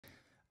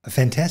A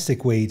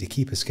fantastic way to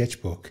keep a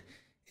sketchbook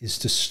is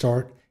to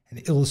start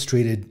an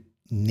illustrated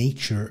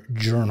nature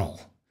journal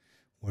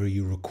where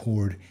you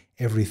record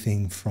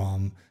everything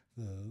from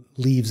the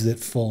leaves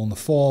that fall in the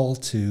fall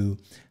to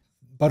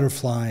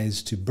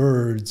butterflies to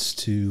birds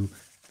to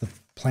the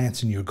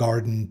plants in your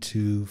garden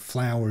to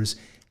flowers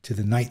to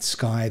the night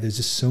sky. There's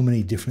just so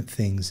many different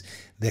things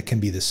that can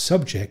be the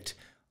subject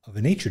of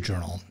a nature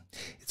journal.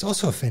 It's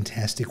also a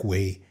fantastic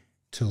way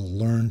to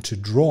learn to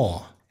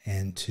draw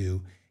and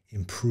to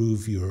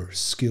improve your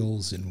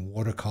skills in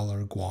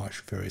watercolor,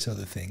 gouache, various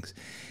other things.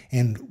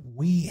 And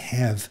we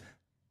have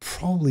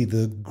probably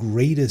the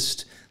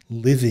greatest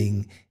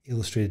living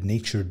illustrated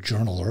nature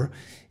journaler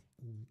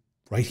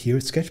right here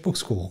at Sketchbook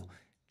Skool.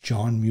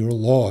 John Muir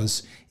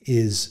Laws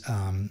is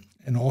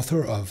an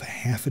author of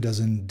half a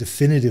dozen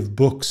definitive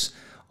books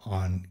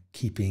on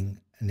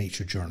keeping a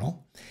nature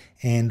journal.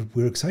 And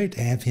we're excited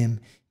to have him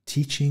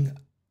teaching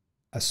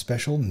a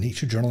special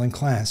nature journaling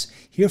class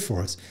here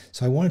for us.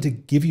 So I wanted to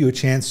give you a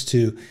chance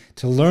to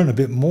learn a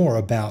bit more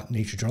about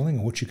nature journaling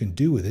and what you can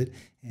do with it,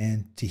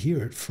 and to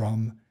hear it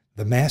from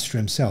the master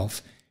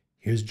himself.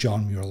 Here's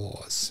John Muir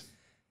Laws.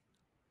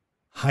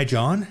 Hi,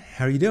 John.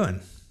 How are you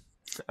doing?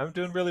 I'm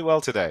doing really well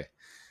today.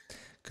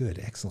 Good.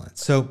 Excellent.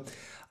 So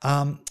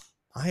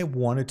I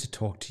wanted to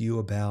talk to you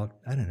about,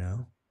 I don't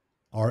know,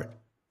 art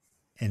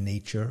and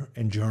nature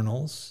and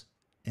journals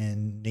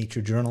and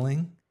nature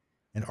journaling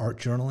and art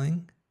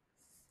journaling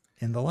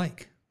and the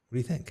like. What do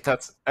you think?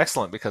 That's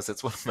excellent because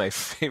it's one of my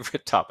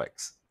favorite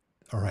topics.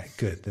 All right,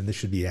 good. Then this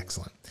should be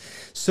excellent.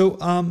 So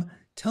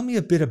tell me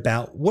a bit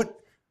about what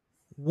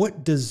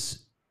does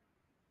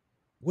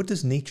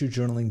nature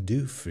journaling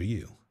do for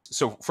you?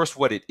 So first,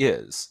 what it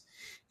is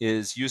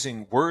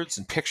using words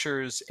and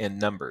pictures and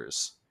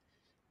numbers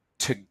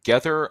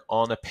together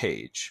on a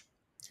page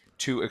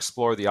to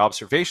explore the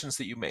observations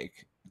that you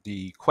make,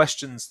 the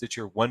questions that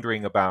you're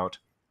wondering about,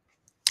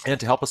 and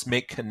to help us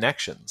make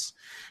connections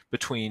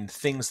between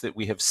things that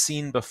we have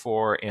seen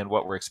before and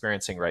what we're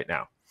experiencing right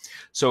now.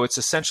 So it's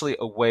essentially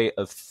a way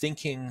of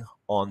thinking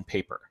on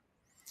paper.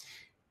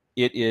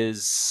 It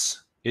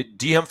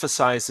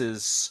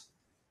de-emphasizes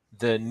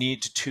the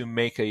need to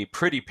make a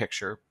pretty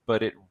picture,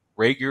 but it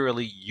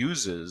regularly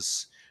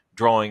uses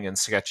drawing and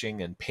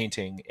sketching and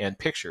painting and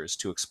pictures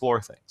to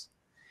explore things.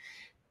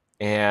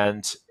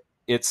 And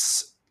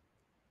it's,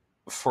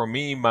 for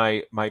me,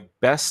 my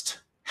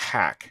best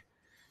hack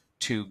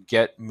to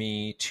get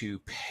me to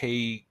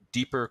pay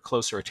deeper,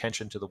 closer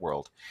attention to the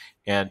world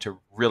and to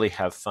really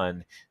have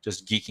fun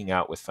just geeking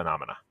out with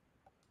phenomena.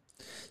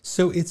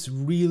 So it's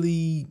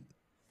journaling,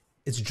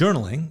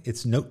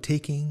 it's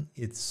note-taking,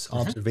 it's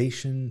Mhm.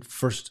 observation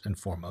first and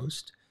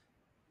foremost.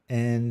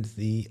 And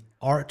the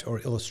art or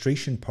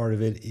illustration part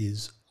of it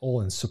is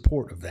all in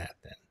support of that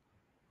then.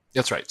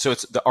 That's right. So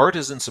the art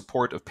is in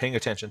support of paying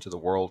attention to the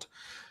world.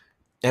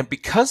 And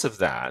because of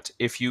that,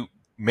 if you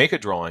make a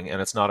drawing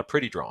and it's not a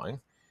pretty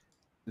drawing,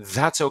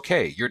 that's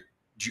okay.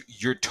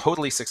 You're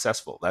totally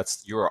successful.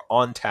 You're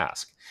on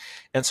task.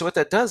 And so what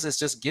that does is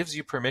just gives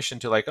you permission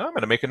to, like, oh, I'm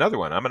going to make another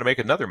one. I'm going to make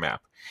another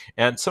map.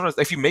 And sometimes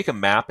if you make a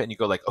map and you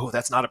go like, oh,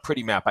 that's not a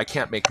pretty map, I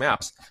can't make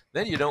maps,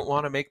 then you don't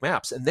want to make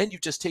maps. And then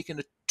you've just taken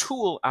a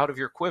tool out of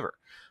your quiver.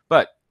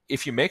 But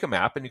if you make a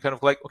map and you kind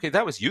of like, okay,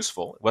 that was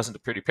useful. It wasn't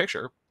a pretty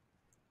picture,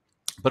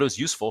 but it was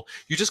useful.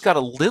 You just got a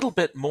little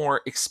bit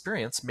more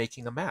experience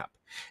making a map,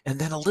 and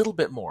then a little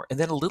bit more, and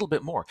then a little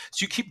bit more.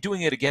 So you keep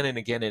doing it again and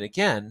again and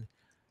again.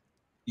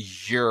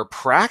 You're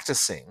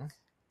practicing,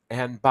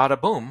 and bada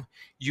boom,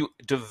 you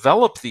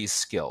develop these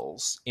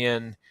skills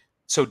in.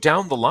 So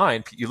down the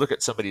line, you look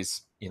at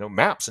somebody's,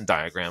 maps and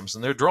diagrams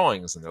and their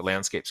drawings and their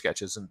landscape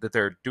sketches and that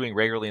they're doing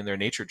regularly in their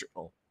nature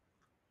journal.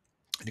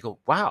 And you go,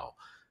 wow,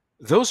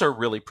 those are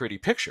really pretty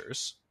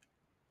pictures.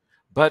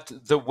 But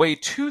the way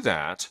to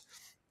that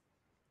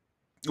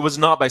was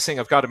not by saying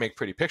I've got to make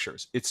pretty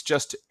pictures.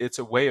 It's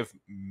a way of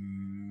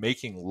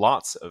making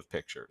lots of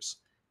pictures.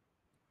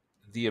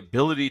 The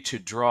ability to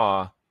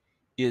draw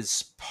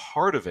is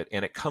part of it,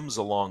 and it comes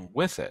along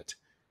with it.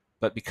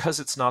 But because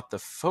it's not the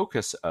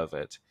focus of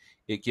it,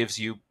 it gives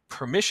you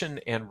permission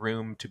and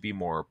room to be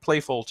more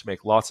playful, to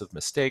make lots of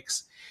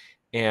mistakes,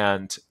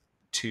 and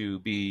to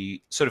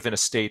be sort of in a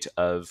state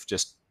of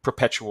just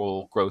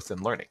perpetual growth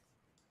and learning.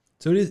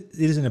 So it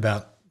isn't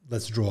about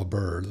let's draw a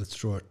bird, let's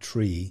draw a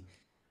tree.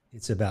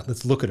 It's about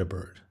let's look at a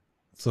bird.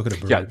 Let's look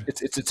at a Yeah, bird.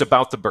 it's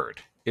about the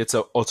bird. It's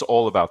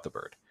all about the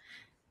bird.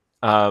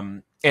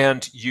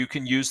 And you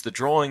can use the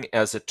drawing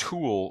as a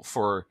tool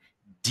for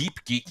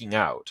deep geeking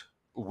out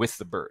with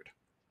the bird.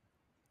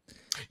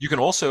 You can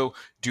also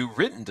do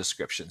written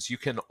descriptions. You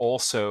can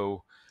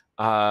also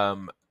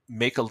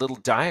make a little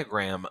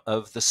diagram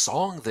of the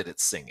song that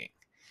it's singing.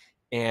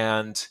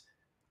 And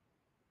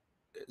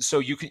so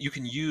you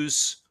can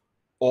use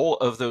all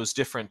of those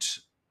different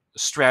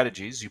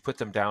strategies. You put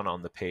them down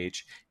on the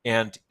page,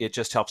 and it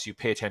just helps you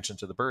pay attention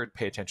to the bird,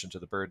 pay attention to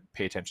the bird,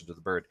 pay attention to the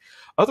bird.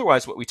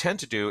 Otherwise, what we tend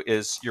to do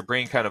is your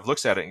brain kind of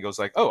looks at it and goes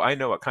like, oh, I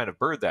know what kind of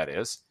bird that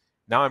is.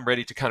 Now I'm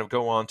ready to kind of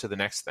go on to the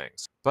next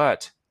things.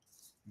 But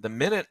the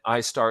minute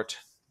I start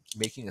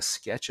making a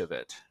sketch of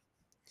it.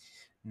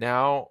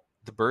 Now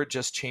the bird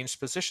just changed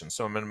position,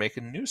 so I'm going to make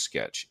a new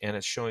sketch, and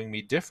it's showing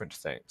me different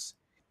things.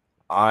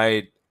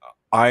 I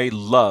I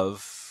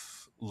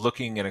love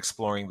looking and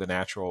exploring the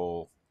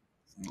natural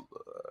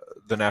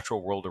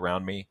world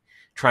around me,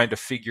 trying to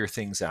figure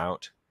things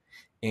out,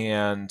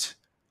 and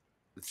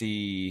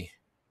the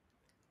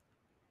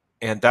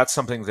and that's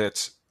something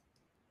that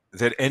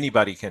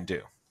anybody can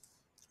do,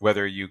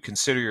 whether you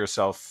consider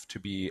yourself to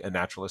be a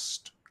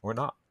naturalist or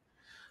not.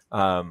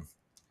 Um,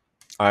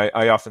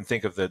 I often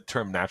think of the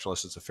term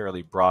naturalist as a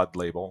fairly broad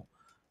label.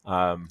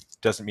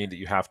 Doesn't mean that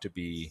you have to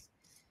be.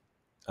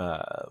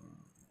 Um,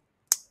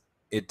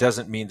 it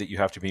doesn't mean that you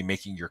have to be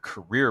making your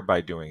career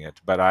by doing it,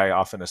 but I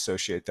often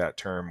associate that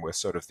term with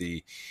sort of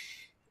the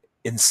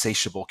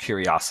insatiable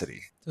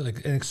curiosity. So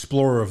like an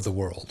explorer of the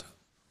world.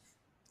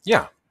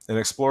 Yeah, and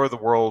explore the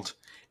world,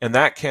 and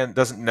that can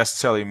doesn't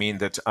necessarily mean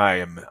that I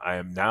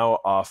am now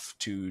off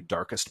to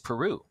darkest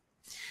Peru.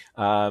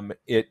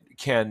 It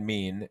can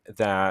mean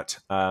that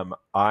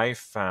I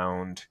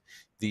found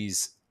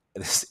this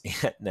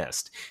ant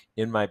nest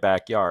in my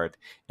backyard,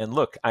 and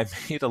look, I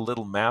made a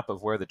little map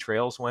of where the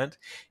trails went,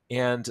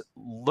 and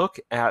look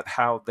at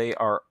how they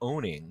are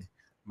owning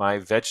my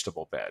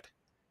vegetable bed.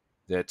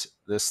 That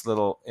this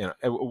little,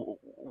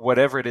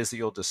 whatever it is that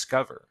you'll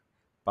discover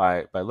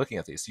by looking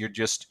at these,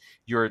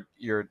 you're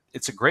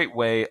it's a great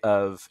way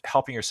of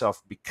helping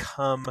yourself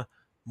become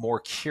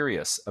more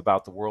curious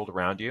about the world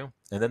around you,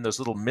 and then those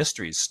little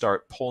mysteries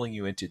start pulling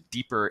you into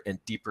deeper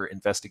and deeper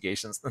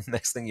investigations. The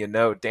next thing you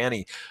know,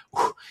 Danny,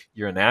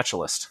 you're a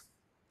naturalist.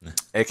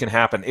 It can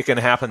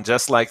happen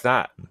just like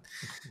that.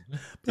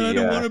 But I The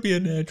don't want to be a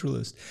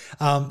naturalist.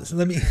 So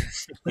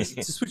let's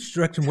to switch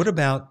direction. What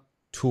about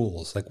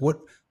tools? Like what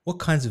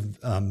kinds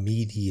of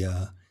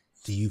media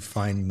do you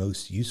find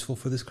most useful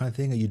for this kind of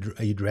thing?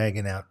 Are you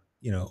dragging out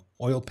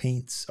oil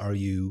paints? Are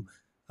you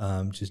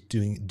just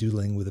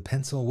doodling with a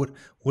pencil?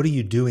 What are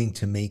you doing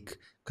to make?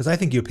 Because I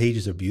think your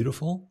pages are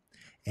beautiful,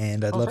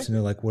 and I'd Oh, love thank to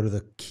know like what are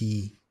the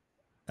key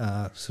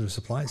sort of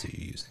supplies that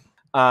you're using.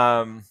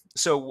 you.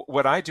 So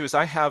what I do is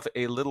I have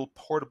a little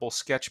portable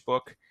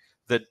sketchbook.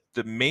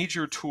 The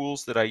major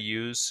tools that I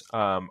use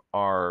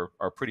are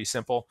pretty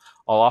simple.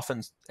 I'll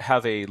often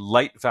have a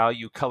light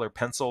value color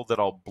pencil that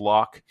I'll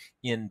block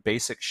in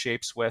basic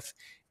shapes with,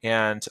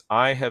 and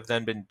I have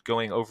then been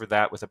going over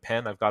that with a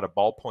pen. I've got a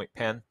ballpoint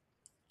pen,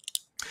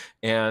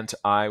 and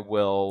I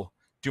will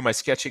do my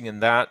sketching in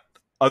that.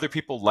 Other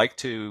people like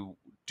to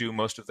do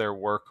most of their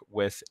work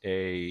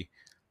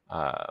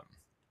um,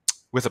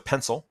 with a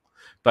pencil,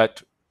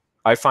 but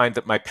I find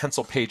that my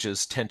pencil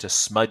pages tend to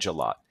smudge a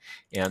lot,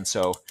 and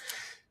so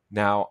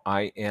now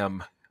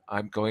I'm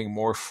going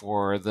more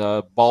for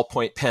the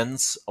ballpoint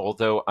pens.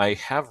 Although I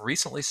have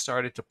recently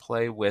started to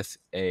play with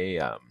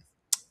a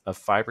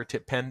fiber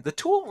tip pen. The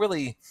tool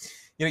really,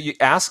 you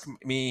ask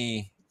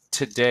me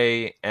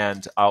today,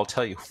 and I'll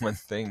tell you one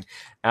thing.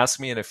 Ask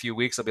me in a few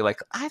weeks, I'll be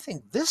like, I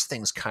think this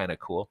thing's kind of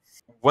cool.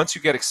 Once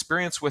you get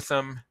experience with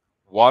them,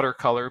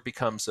 watercolor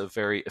becomes a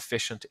very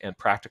efficient and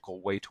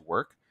practical way to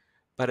work.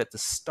 But at the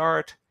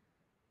start,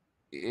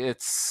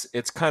 it's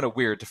kind of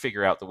weird to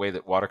figure out the way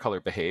that watercolor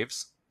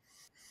behaves.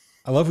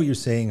 I love what you're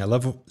saying. I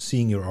love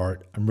seeing your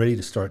art. I'm ready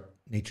to start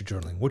nature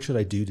journaling. What should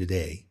I do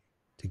today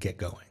to get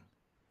going?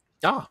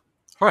 Ah,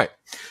 all right.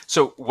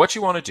 So what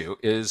you want to do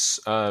is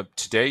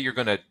today you're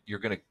gonna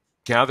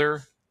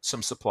gather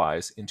some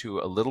supplies into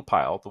a little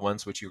pile, the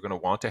ones which you're going to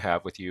want to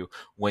have with you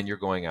when you're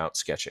going out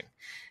sketching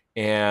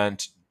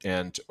and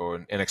and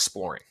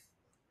exploring.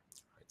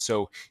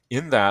 So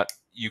in that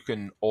you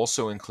can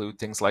also include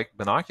things like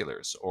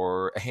binoculars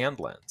or a hand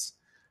lens.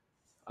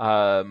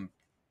 Um,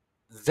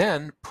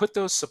 then put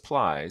those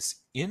supplies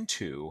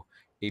into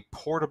a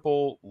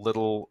portable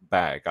little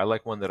bag. I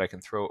like one that I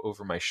can throw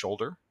over my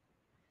shoulder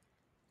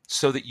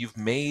so that you've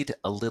made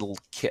a little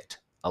kit,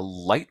 a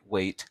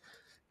lightweight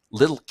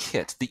little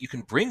kit that you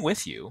can bring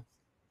with you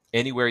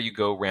anywhere you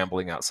go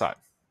rambling outside.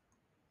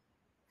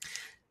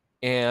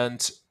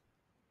 And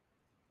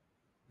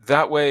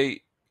that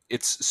way,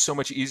 it's so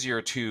much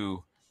easier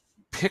to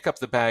pick up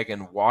the bag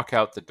and walk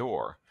out the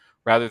door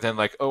rather than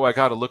like, oh, I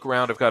got to look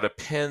around. I've got a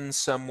pen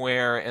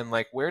somewhere, and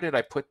like, where did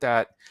I put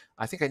that?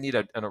 I think I need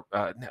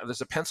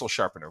there's a pencil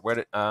sharpener.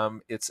 Where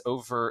it's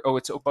over. Oh,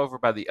 it's over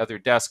by the other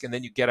desk. And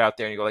then you get out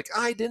there and you go like,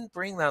 I didn't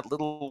bring that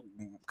little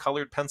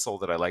colored pencil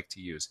that I like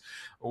to use.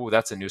 Oh,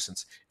 that's a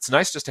nuisance. It's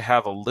nice just to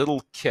have a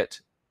little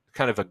kit,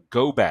 kind of a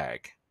go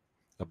bag,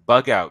 a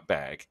bug out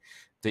bag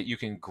that you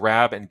can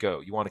grab and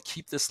go. You want to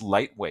keep this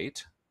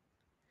lightweight,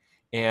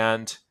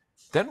 and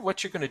then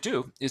what you're going to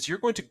do is you're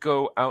going to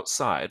go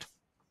outside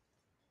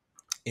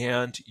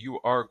and you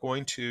are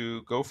going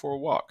to go for a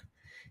walk,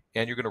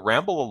 and you're going to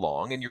ramble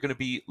along, and you're going to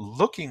be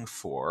looking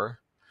for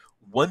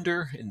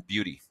wonder and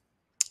beauty.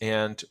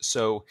 And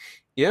so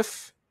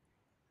if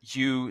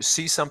you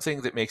see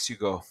something that makes you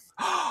go,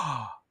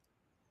 oh,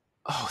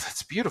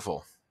 that's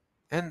beautiful,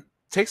 and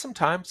take some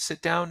time to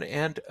sit down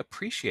and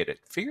appreciate it.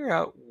 Figure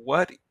out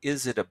what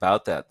is it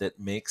about that that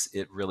makes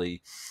it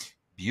really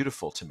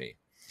beautiful to me.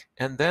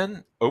 and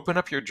then open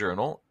up your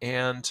journal,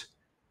 and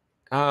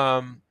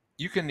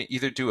you can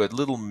either do a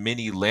little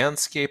mini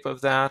landscape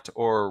of that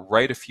or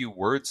write a few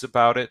words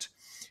about it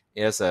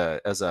as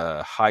a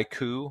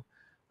haiku,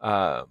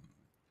 um,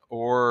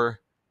 or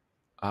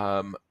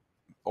um,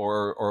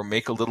 or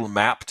make a little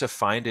map to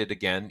find it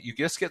again. You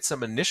just get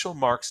some initial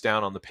marks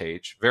down on the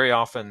page. Very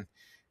often,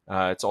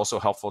 it's also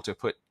helpful to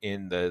put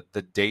in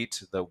the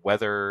date, the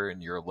weather,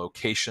 and your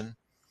location.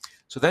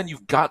 So then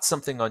you've got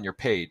something on your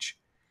page.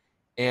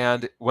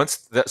 And once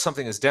that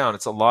something is down,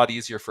 it's a lot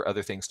easier for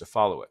other things to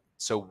follow it.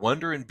 So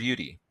wonder and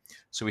beauty.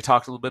 So we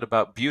talked a little bit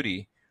about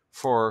beauty.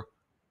 For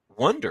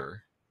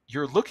wonder,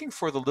 you're looking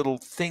for the little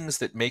things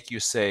that make you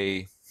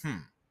say,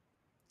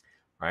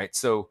 right?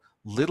 So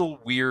little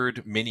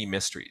weird mini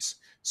mysteries.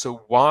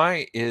 So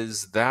why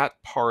is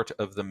that part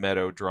of the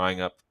meadow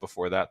drying up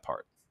before that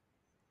part?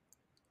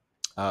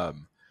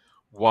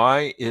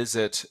 Why is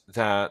it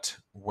that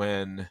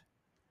when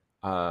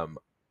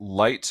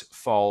light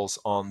falls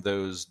on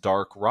those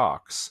dark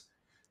rocks,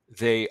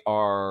 they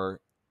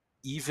are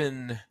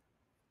even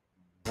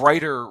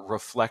brighter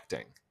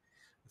reflecting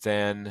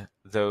than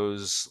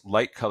those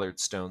light colored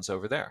stones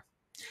over there?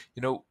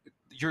 You know,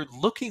 you're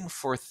looking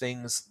for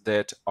things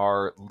that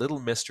are little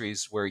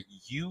mysteries where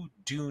you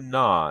do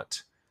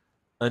not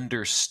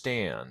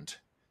understand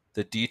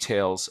the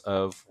details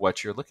of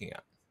what you're looking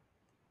at.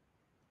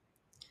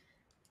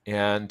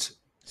 And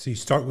So you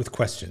start with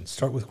questions,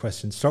 start with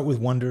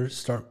wonder,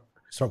 start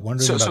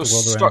wondering so about so the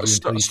world around you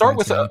until you start find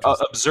with something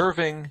interesting.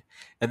 observing,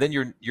 and then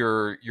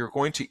you're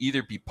going to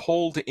either be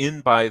pulled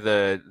in by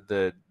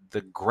the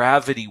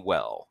gravity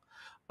well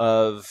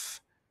of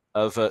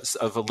of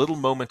a little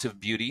moment of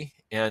beauty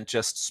and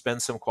just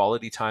spend some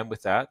quality time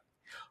with that,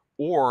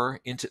 or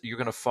you're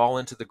going to fall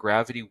into the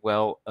gravity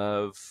well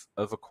of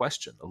a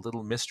question, a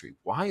little mystery.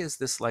 Why is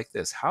this like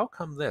this? How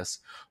come this?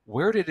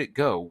 Where did it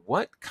go?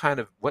 What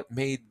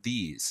made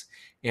these?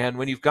 And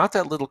when you've got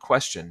that little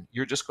question,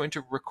 you're just going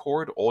to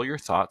record all your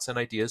thoughts and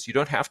ideas. You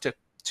don't have to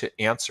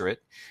answer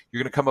it.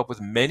 You're going to come up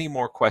with many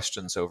more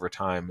questions over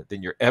time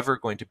than you're ever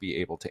going to be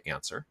able to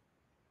answer.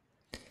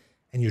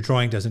 And your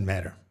drawing doesn't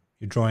matter.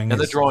 Your drawing And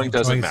the is drawing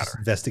doesn't just matter. an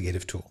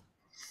investigative tool.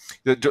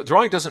 The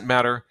drawing doesn't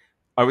matter.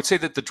 I would say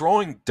that the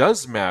drawing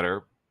does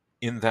matter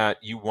in that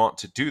you want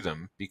to do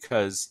them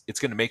because it's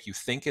going to make you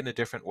think in a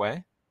different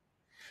way.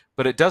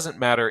 But it doesn't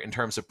matter in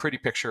terms of pretty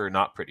picture or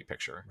not pretty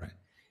picture.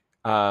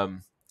 Right.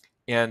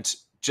 And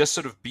just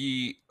sort of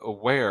be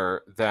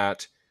aware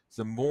that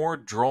the more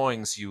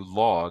drawings you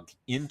log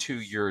into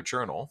your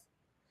journal,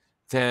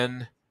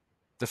 then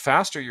the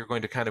faster you're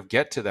going to kind of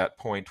get to that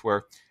point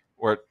where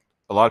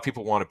a lot of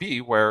people want to be,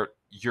 where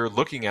you're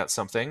looking at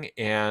something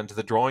and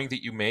the drawing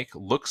that you make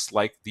looks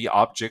like the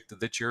object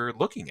that you're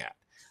looking at.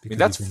 I mean,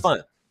 that's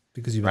fun.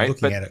 Because you've been right?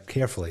 looking at it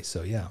carefully.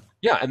 So yeah.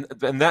 Yeah,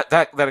 and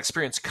that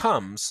experience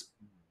comes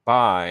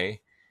by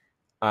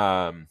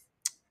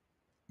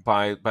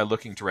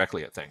looking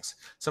directly at things.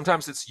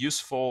 Sometimes it's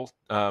useful.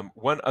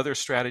 One other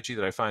strategy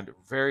that I find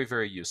very,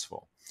 very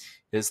useful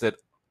is that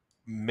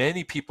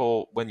many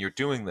people, when you're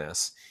doing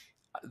this,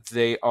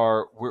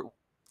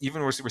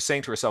 we're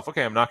saying to ourselves,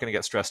 okay, I'm not going to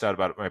get stressed out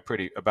about a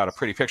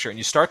pretty picture, and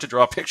you start to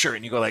draw a picture,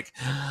 and you go like,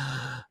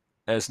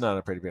 it's not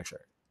a pretty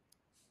picture.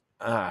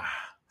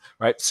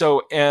 Right.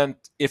 So, and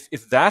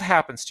if that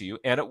happens to you,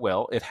 and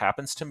it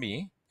happens to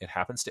me, it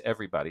happens to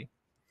everybody.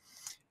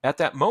 At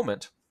that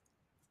moment,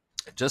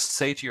 just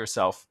say to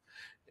yourself,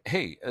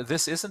 hey,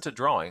 this isn't a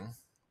drawing.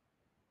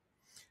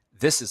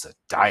 This is a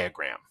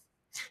diagram.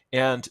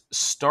 And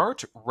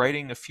start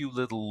writing a few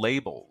little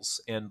labels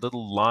and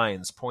little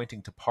lines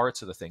pointing to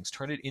parts of the things.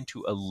 Turn it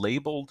into a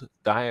labeled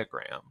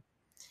diagram.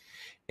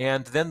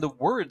 And then the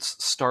words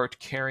start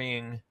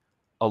carrying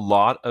a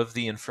lot of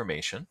the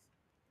information.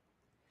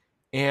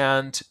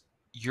 And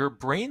your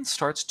brain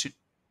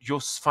you'll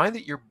find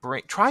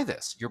that try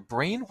this. Your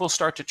brain will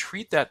start to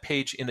treat that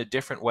page in a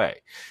different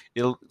way.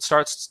 It'll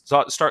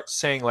start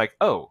saying like,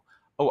 oh,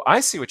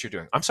 I see what you're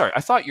doing. I'm sorry.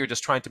 I thought you were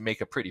just trying to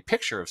make a pretty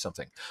picture of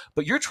something,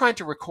 but you're trying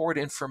to record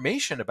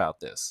information about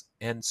this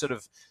and sort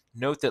of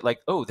note that like,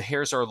 oh, the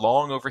hairs are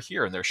long over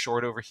here and they're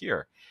short over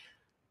here,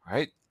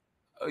 right?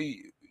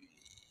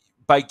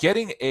 By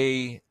getting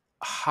a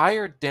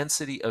higher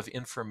density of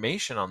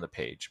information on the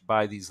page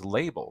by these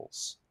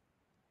labels,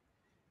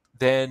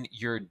 then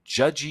your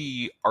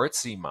judgy,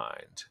 artsy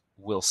mind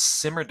will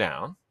simmer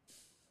down,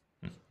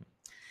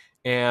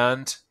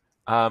 and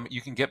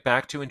you can get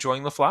back to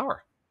enjoying the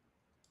flower.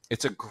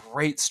 It's a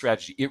great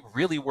strategy. It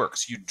really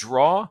works. You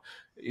draw,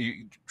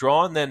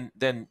 and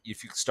then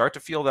if you start to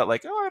feel that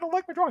like, oh, I don't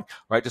like my drawing,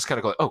 right? Just kind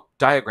of go, oh,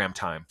 diagram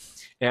time,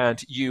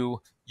 and you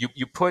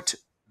put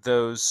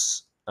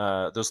those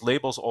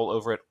labels all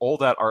over it. All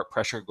that art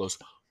pressure goes,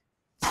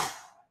 and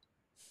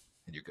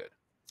you're good.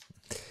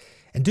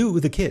 And do it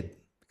with a kid,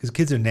 because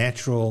kids are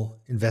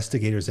natural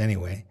investigators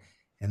anyway,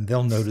 and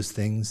they'll notice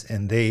things.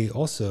 And they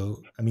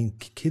also, I mean,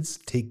 kids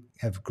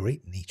have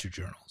great nature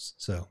journals.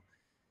 So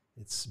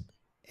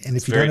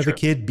if you don't have a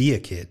kid, be a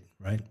kid,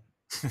 right?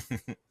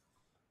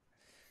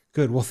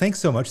 Good. Well, thanks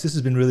so much. This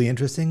has been really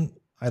interesting.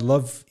 I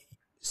love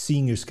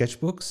seeing your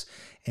sketchbooks,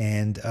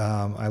 and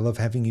I love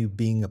having you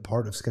being a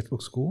part of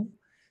Sketchbook Skool.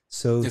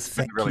 So It's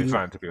been really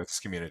fun to be with this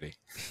community.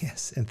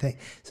 Yes, and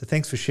so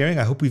thanks for sharing.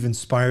 I hope we've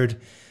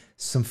inspired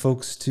some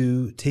folks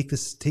to take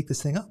this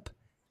thing up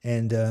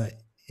and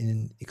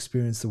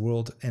experience the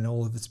world and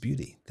all of its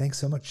beauty. Thanks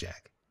so much,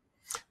 Jack.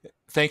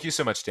 Thank you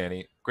so much,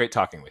 Danny. Great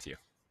talking with you.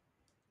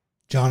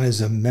 John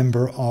is a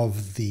member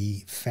of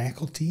the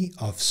faculty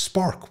of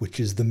Spark, which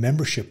is the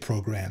membership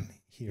program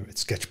here at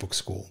Sketchbook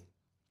Skool.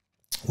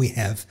 We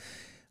have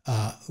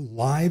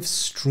live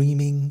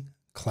streaming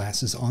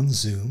classes on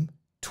Zoom,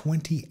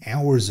 20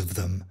 hours of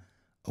them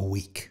a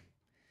week.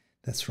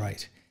 That's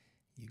right.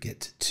 You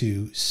get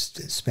to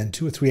spend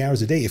 2 or 3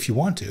 hours a day if you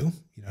want to.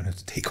 You don't have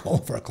to take all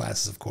of our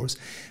classes, of course,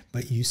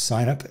 but you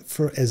sign up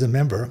as a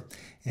member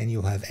and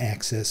you'll have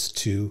access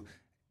to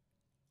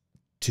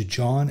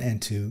John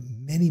and to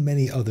many,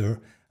 many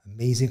other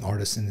amazing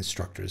artists and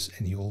instructors,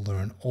 and you'll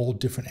learn all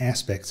different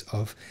aspects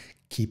of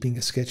keeping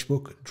a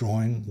sketchbook,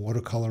 drawing,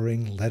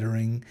 watercoloring,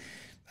 lettering,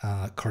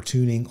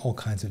 cartooning, all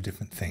kinds of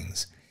different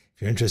things.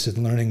 If you're interested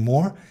in learning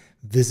more,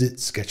 visit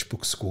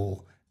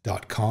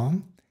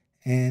sketchbookskool.com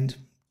and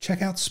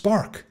check out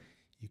Spark.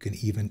 You can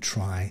even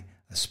try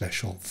a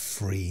special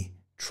free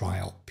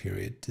trial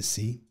period to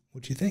see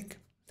what you think.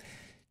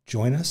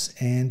 Join us,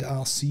 and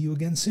I'll see you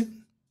again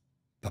soon.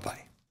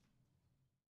 Bye-bye.